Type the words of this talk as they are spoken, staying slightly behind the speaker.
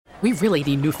We really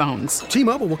need new phones.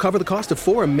 T-Mobile will cover the cost of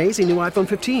 4 amazing new iPhone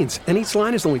 15s, and each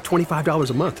line is only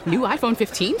 $25 a month. New iPhone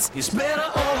 15s? It's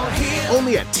better over here.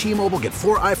 Only at T-Mobile, get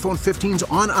 4 iPhone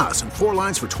 15s on us and 4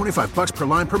 lines for $25 per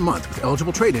line per month with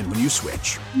eligible trade-in when you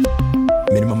switch.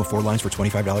 Minimum of 4 lines for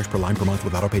 $25 per line per month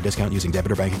with autopay discount using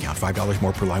debit or bank account. $5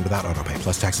 more per line without autopay,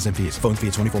 plus taxes and fees. Phone fee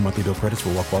at 24 monthly bill credits for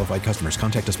well-qualified customers.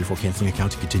 Contact us before canceling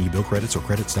account to continue bill credits or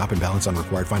credit stop and balance on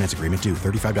required finance agreement due.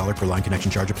 $35 per line connection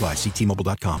charge applies. See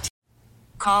T-Mobile.com.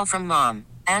 Call from mom.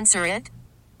 Answer it.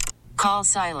 Call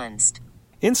silenced.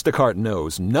 Instacart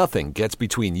knows nothing gets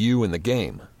between you and the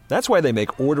game. That's why they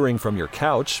make ordering from your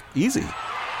couch easy.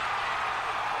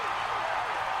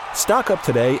 Stock up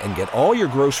today and get all your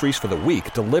groceries for the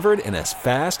week delivered in as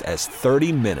fast as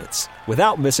 30 minutes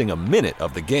without missing a minute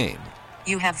of the game.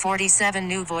 You have 47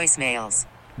 new voicemails.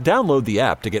 Download the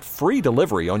app to get free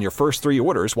delivery on your first 3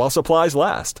 orders while supplies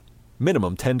last.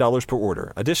 Minimum $10 per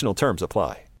order. Additional terms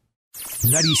apply.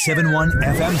 97.1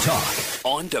 FM Talk.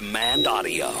 On demand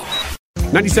audio.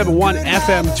 97.1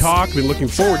 FM Talk. Been looking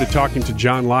forward to talking to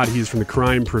John Lott. He's from the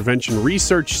Crime Prevention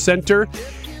Research Center.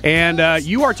 And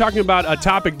you are talking about a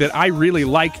topic that I really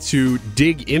like to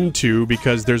dig into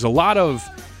because there's a lot of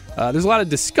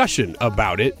discussion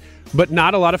about it, but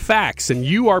not a lot of facts. And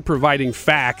you are providing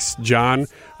facts, John.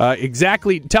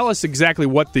 Tell us exactly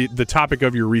what the topic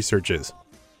of your research is.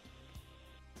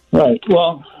 Right.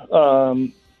 Well,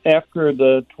 after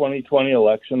the 2020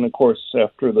 election, of course,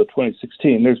 after the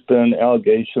 2016, there's been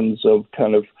allegations of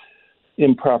kind of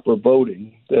improper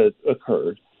voting that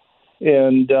occurred.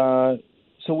 And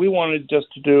so we wanted just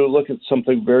to look at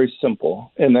something very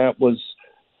simple, and that was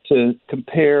to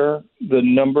compare the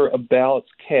number of ballots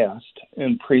cast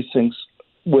in precincts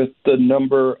with the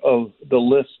number of the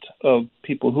list of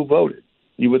people who voted.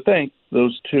 You would think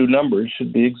those two numbers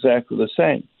should be exactly the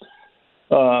same.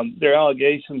 There are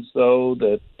allegations, though,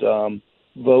 that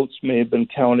votes may have been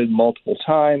counted multiple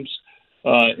times.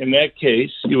 In that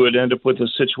case, you would end up with a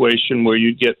situation where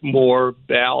you'd get more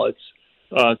ballots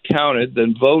counted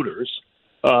than voters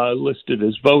listed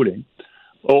as voting.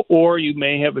 Or you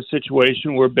may have a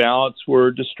situation where ballots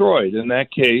were destroyed. In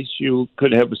that case, you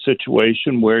could have a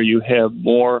situation where you have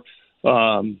more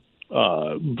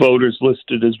voters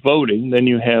listed as voting than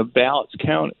you have ballots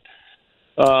counted.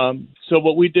 So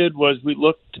what we did was we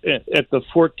looked at the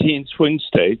 14 swing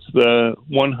states, the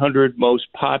 100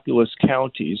 most populous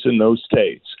counties in those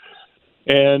states,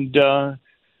 and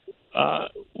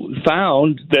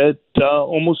found that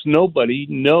almost nobody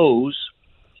knows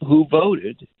who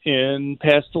voted in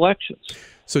past elections.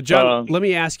 So, John, let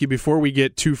me ask you before we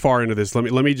get too far into this. Let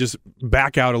me just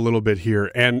back out a little bit here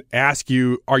and ask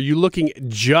you: are you looking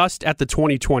just at the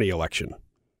 2020 election?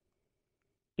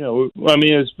 You know, I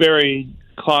mean, it's a very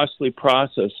costly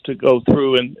process to go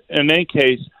through. And in any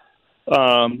case,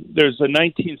 there's a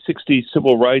 1960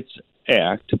 Civil Rights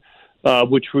Act,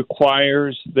 which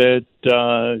requires that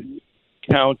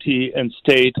county and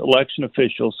state election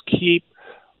officials keep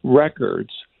records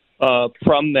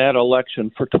from that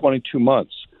election for 22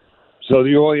 months. So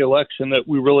the only election that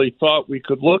we really thought we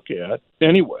could look at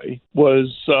anyway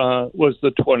was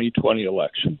the 2020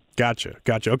 election. Gotcha.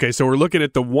 Okay, so we're looking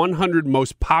at the 100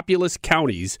 most populous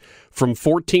counties from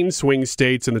 14 swing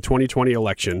states in the 2020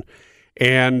 election.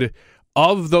 And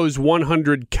of those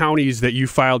 100 counties that you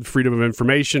filed Freedom of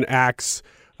Information Act's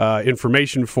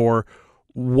information for,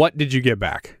 what did you get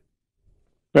back?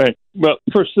 Right. Well,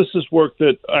 first, this is work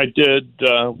that I did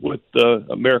with the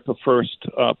America First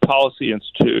Policy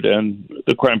Institute and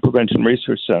the Crime Prevention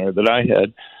Research Center that I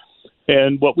had.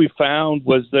 And what we found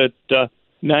was that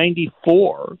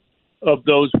 94 of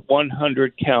those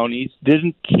 100 counties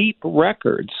didn't keep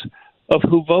records of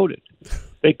who voted.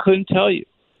 They couldn't tell you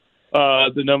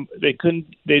the number. They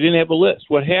didn't have a list.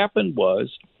 What happened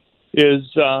is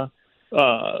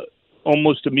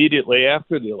almost immediately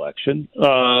after the election,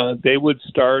 they would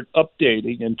start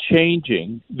updating and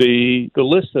changing the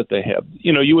list that they have.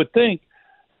 You know, you would think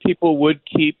people would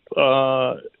keep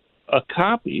a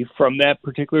copy from that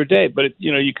particular day, but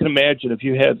you can imagine if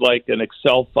you had like an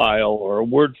Excel file or a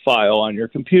Word file on your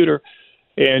computer,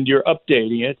 and you're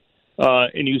updating it,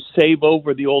 and you save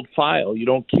over the old file. You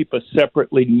don't keep a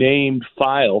separately named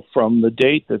file from the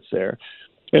date that's there.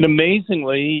 And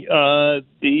amazingly,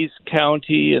 these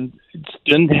county and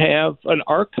didn't have an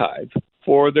archive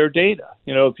for their data.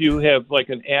 You know, if you have like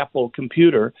an Apple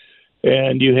computer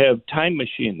and you have Time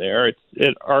Machine there,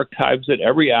 it archives it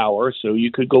every hour, so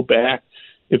you could go back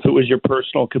if it was your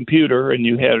personal computer and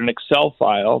you had an Excel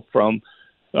file from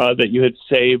that you had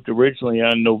saved originally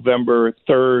on November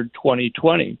 3rd,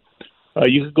 2020.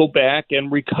 You could go back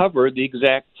and recover the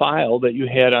exact file that you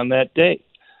had on that date.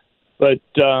 But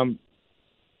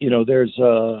there's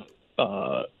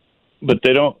but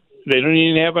they don't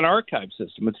even have an archive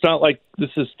system. It's not like this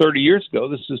is 30 years ago.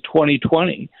 This is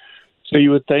 2020. So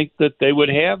you would think that they would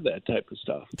have that type of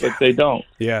stuff, but they don't.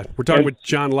 Yeah, we're talking with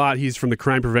John Lott. He's from the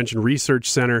Crime Prevention Research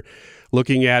Center,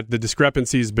 looking at the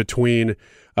discrepancies between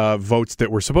votes that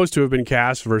were supposed to have been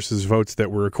cast versus votes that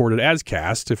were recorded as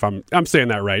cast. If I'm saying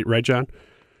that right, John?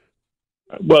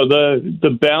 Well,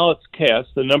 the ballots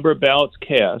cast, the number of ballots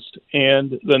cast,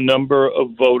 and the number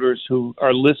of voters who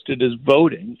are listed as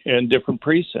voting in different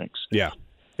precincts. Yeah,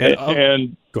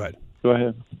 and go ahead. Go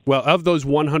ahead. Well, of those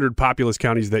 100 populous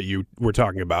counties that you were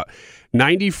talking about,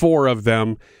 94 of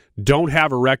them don't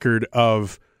have a record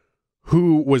of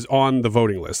who was on the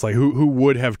voting list, like who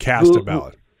would have cast a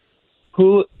ballot.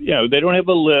 They don't have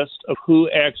a list of who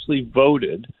actually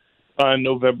voted on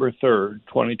November 3rd,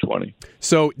 2020.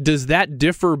 So does that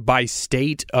differ by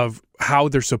state of how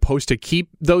they're supposed to keep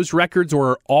those records,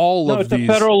 or are all of these? It's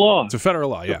a federal law. It's a federal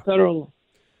law, yeah.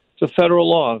 It's a federal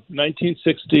law,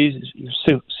 1960s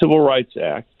Civil Rights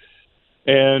Act.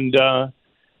 And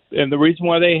the reason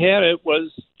why they had it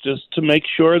was just to make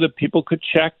sure that people could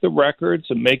check the records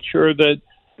and make sure that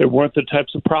there weren't the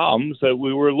types of problems that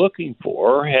we were looking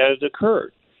for had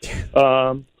occurred.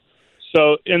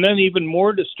 And then even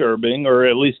more disturbing, or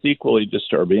at least equally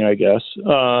disturbing, I guess,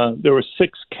 there were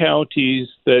 6 counties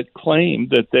that claimed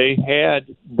that they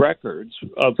had records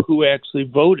of who actually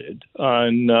voted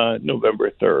on November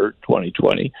 3rd,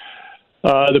 2020.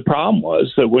 The problem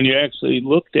was that when you actually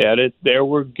looked at it, there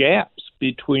were gaps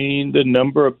between the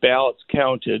number of ballots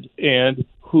counted and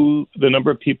the number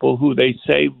of people who they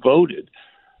say voted,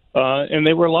 and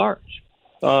they were large.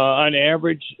 On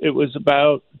average, it was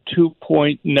about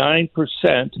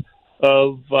 2.9%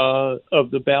 of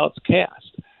the ballots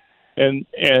cast. And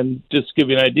just to give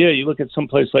you an idea, you look at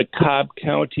someplace like Cobb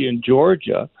County in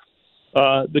Georgia,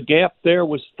 the gap there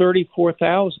was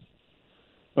 34,000.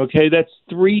 Okay, that's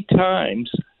 3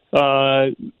 times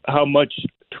how much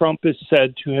Trump is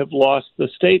said to have lost the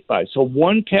state by. So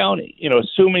one county,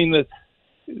 assuming that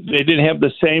they didn't have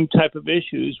the same type of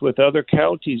issues with other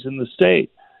counties in the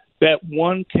state, that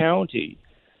one county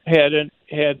had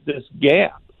this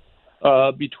gap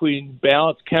between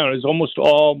ballots counted. It's almost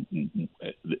all,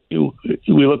 we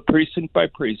look precinct by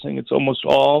precinct, it's almost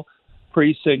all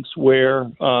precincts where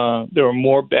there were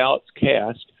more ballots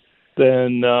cast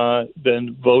than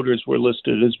voters were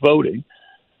listed as voting.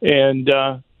 And,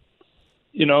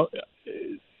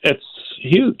 it's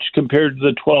huge compared to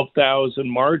the 12,000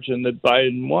 margin that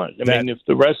Biden won. I mean, if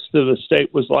the rest of the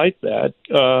state was like that,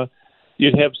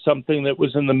 you'd have something that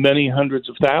was in the many hundreds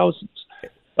of thousands.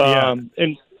 And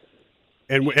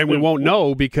we won't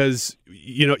know because,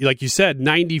 like you said,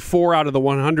 94 out of the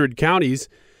 100 counties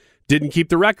didn't keep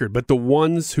the record. But the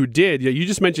ones who did, you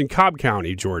just mentioned Cobb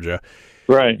County, Georgia.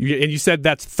 Right. And you said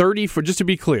that's 30, just to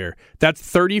be clear, that's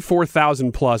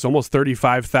 34,000 plus, almost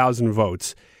 35,000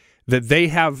 votes that they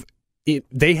have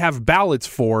ballots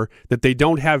for that they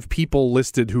don't have people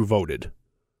listed who voted.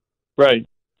 Right.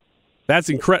 That's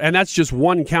incredible. And that's just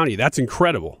one county. That's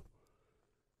incredible.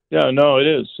 Yeah, no, it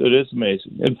is. It is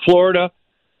amazing. In Florida,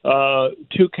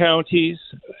 2 counties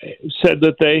said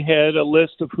that they had a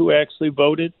list of who actually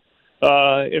voted.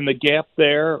 And the gap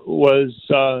there was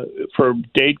for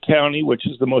Dade County, which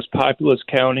is the most populous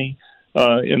county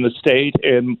in the state,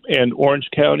 and Orange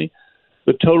County.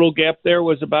 The total gap there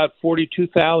was about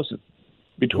 42,000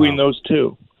 between those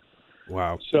two.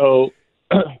 Wow. So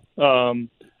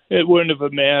it wouldn't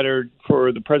have mattered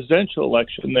for the presidential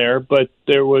election there, but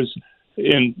there was,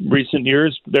 in recent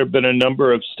years, there have been a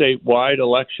number of statewide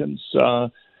elections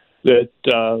that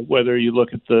whether you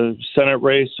look at the Senate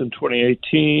race in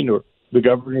 2018 or the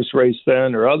governor's race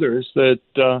then or others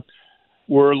that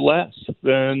were less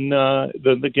than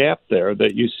the gap there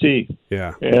that you see.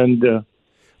 Yeah. And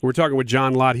we're talking with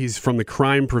John Lott. He's from the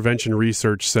Crime Prevention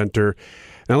Research Center.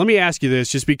 Now, let me ask you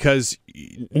this, just because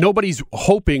nobody's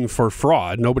hoping for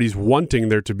fraud, nobody's wanting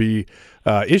there to be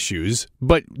issues,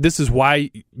 but this is why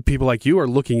people like you are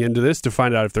looking into this to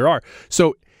find out if there are.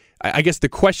 So I guess the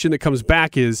question that comes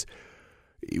back is,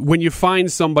 when you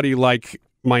find somebody like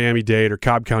Miami-Dade or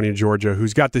Cobb County in Georgia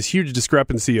who's got this huge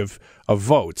discrepancy of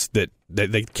votes that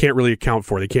they can't really account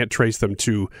for, they can't trace them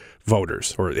to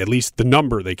voters, or at least the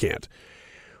number they can't.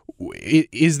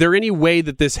 Is there any way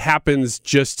that this happens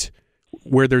just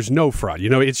where there's no fraud?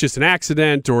 It's just an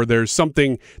accident, or there's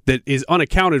something that is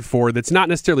unaccounted for that's not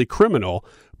necessarily criminal,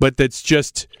 but that's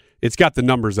just, it's got the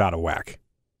numbers out of whack.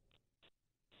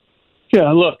 Yeah,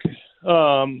 look,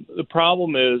 the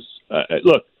problem is,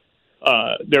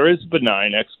 there is a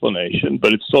benign explanation,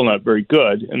 but it's still not very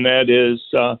good, and that is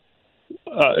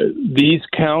these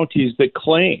counties that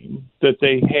claim that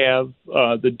they have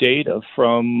the data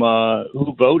from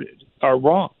who voted are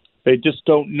wrong. They just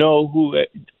don't know who.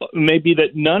 Maybe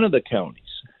that none of the counties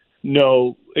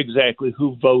know exactly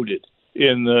who voted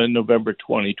in the November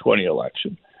 2020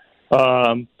 election.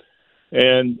 And,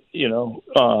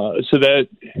 so that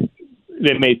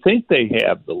they may think they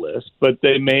have the list, but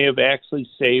they may have actually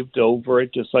saved over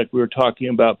it, just like we were talking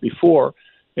about before.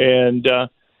 And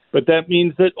but that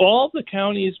means that all the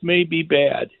counties may be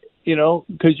bad,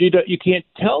 because you can't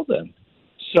tell them.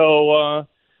 So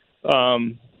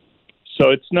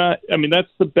it's not. I mean,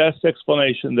 that's the best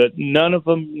explanation, that none of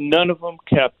them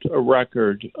kept a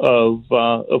record of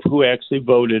who actually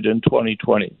voted in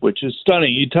 2020, which is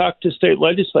stunning. You talk to state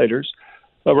legislators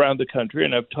around the country,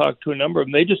 and I've talked to a number of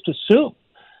them. They just assume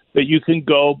that you can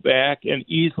go back and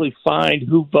easily find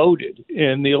who voted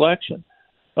in the election,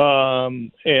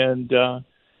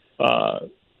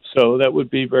 so that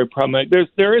would be very problematic.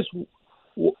 There is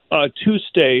two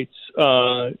states,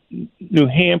 New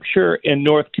Hampshire and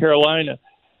North Carolina,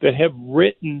 that have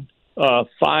written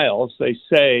files, they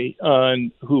say,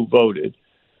 on who voted.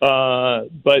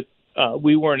 But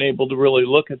we weren't able to really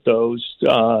look at those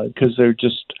because they're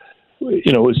just,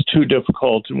 it was too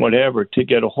difficult and whatever to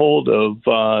get a hold of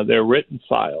their written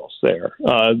files there.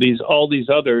 All these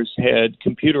others had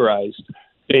computerized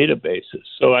databases.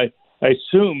 So I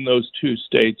assume those two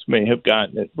states may have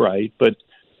gotten it right, but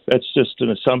that's just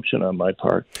an assumption on my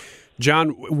part.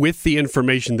 John, with the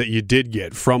information that you did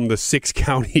get from the 6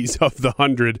 counties of the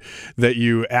 100 that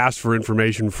you asked for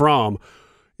information from,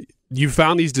 you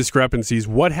found these discrepancies.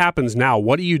 What happens now?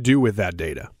 What do you do with that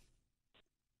data?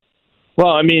 Well,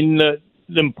 I mean,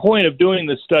 the point of doing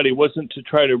the study wasn't to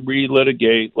try to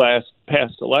relitigate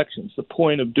past elections. The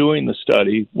point of doing the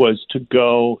study was to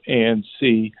go and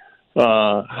see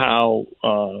how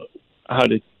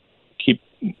to keep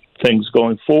things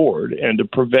going forward and to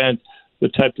prevent the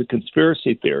type of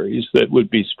conspiracy theories that would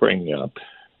be springing up.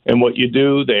 And what you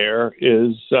do there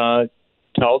is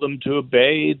tell them to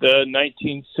obey the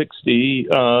 1960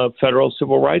 Federal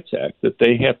Civil Rights Act, that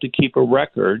they have to keep a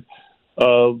record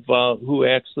of who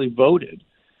actually voted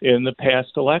in the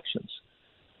past elections.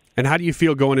 And how do you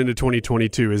feel going into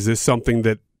 2022? Is this something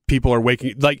that people are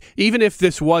waking, like, even if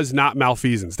this was not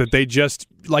malfeasance, that they just,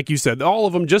 like you said, all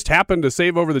of them just happened to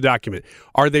save over the document,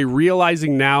 are they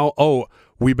realizing now,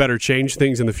 we better change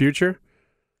things in the future?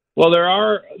 Well, there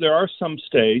are some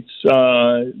states.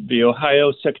 The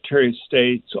Ohio Secretary of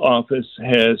State's office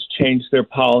has changed their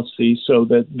policy so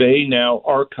that they now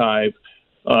archive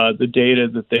the data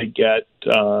that they get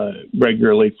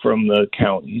regularly from the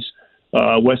counties.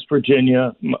 West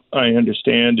Virginia, I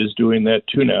understand, is doing that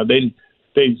too now.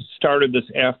 They started this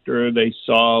after they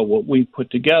saw what we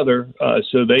put together,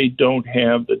 so they don't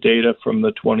have the data from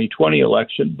the 2020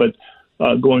 election, but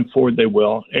going forward they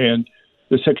will. And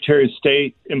the Secretary of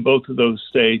State in both of those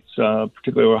states,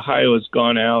 particularly Ohio, has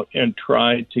gone out and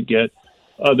tried to get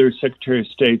other Secretary of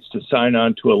States to sign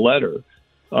on to a letter.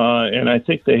 And I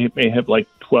think they may have like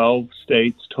 12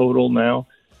 states total now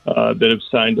that have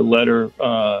signed a letter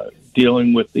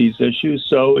dealing with these issues.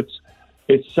 So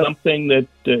it's something that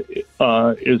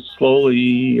is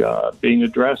slowly being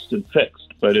addressed and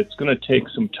fixed, but it's going to take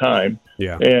some time.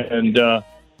 Yeah. And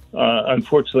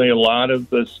unfortunately, a lot of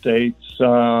the states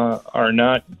are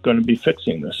not going to be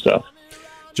fixing this stuff.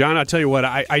 John, I'll tell you what,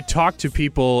 I talk to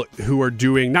people who are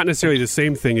doing not necessarily the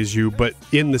same thing as you, but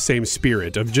in the same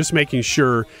spirit of just making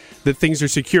sure that things are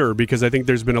secure, because I think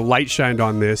there's been a light shined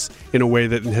on this in a way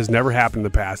that has never happened in the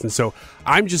past. And so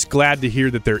I'm just glad to hear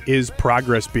that there is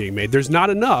progress being made. There's not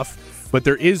enough, but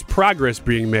there is progress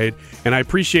being made. And I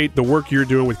appreciate the work you're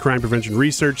doing with Crime Prevention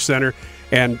Research Center.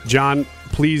 And John,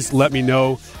 please let me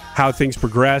know how things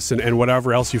progress and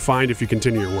whatever else you find if you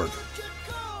continue your work.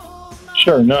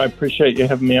 Sure. No, I appreciate you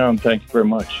having me on. Thank you very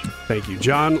much. Thank you.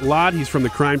 John Lott, he's from the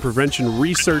Crime Prevention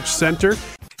Research Center.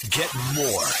 Get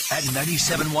more at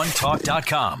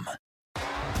 971talk.com.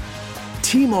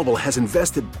 T-Mobile has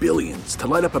invested billions to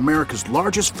light up America's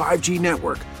largest 5G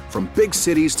network, from big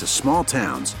cities to small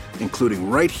towns, including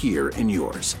right here in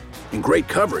yours. And great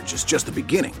coverage is just the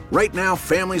beginning. Right now,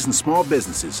 families and small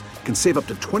businesses can save up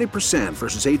to 20%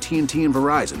 versus AT&T and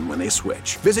Verizon when they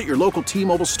switch. Visit your local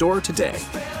T-Mobile store today.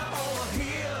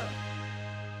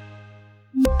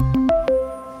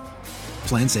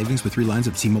 Plan savings with 3 lines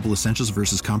of T-Mobile Essentials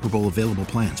versus comparable available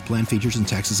plans. Plan features and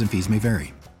taxes and fees may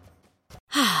vary.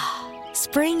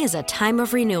 Spring is a time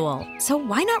of renewal, so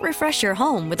why not refresh your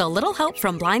home with a little help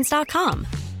from Blinds.com?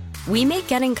 We make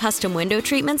getting custom window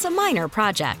treatments a minor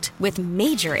project with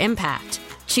major impact.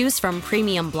 Choose from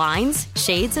premium blinds,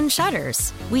 shades, and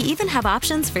shutters. We even have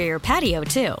options for your patio,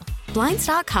 too.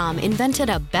 Blinds.com invented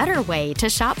a better way to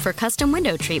shop for custom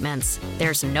window treatments.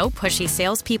 There's no pushy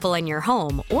salespeople in your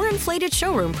home or inflated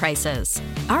showroom prices.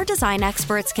 Our design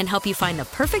experts can help you find the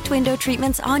perfect window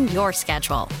treatments on your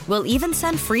schedule. We'll even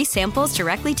send free samples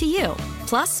directly to you.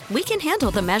 Plus, we can handle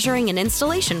the measuring and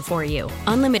installation for you.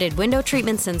 Unlimited window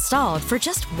treatments installed for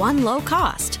just one low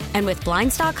cost. And with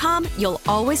Blinds.com, you'll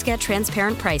always get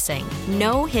transparent pricing.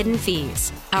 No hidden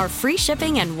fees. Our free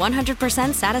shipping and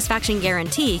 100% satisfaction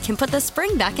guarantee can put the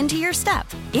spring back into your step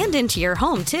and into your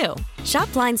home, too.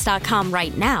 Shop Blinds.com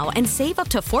right now and save up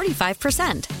to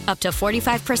 45%. Up to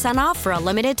 45% off for a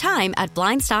limited time at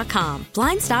Blinds.com.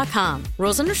 Blinds.com.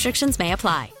 Rules and restrictions may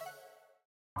apply.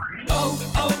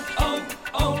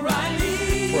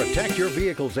 Protect your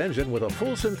vehicle's engine with a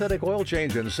full synthetic oil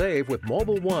change and save with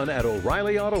Mobil 1 at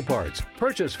O'Reilly Auto Parts.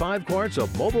 Purchase 5 quarts of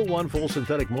Mobil 1 full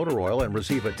synthetic motor oil and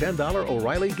receive a $10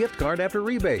 O'Reilly gift card after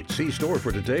rebate. See store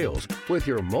for details. With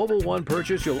your Mobil 1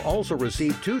 purchase, you'll also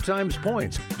receive 2 times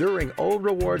points during O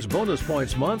Rewards Bonus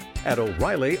Points Month at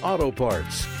O'Reilly Auto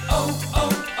Parts.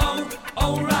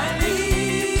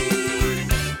 O'Reilly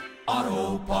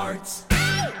Auto Parts.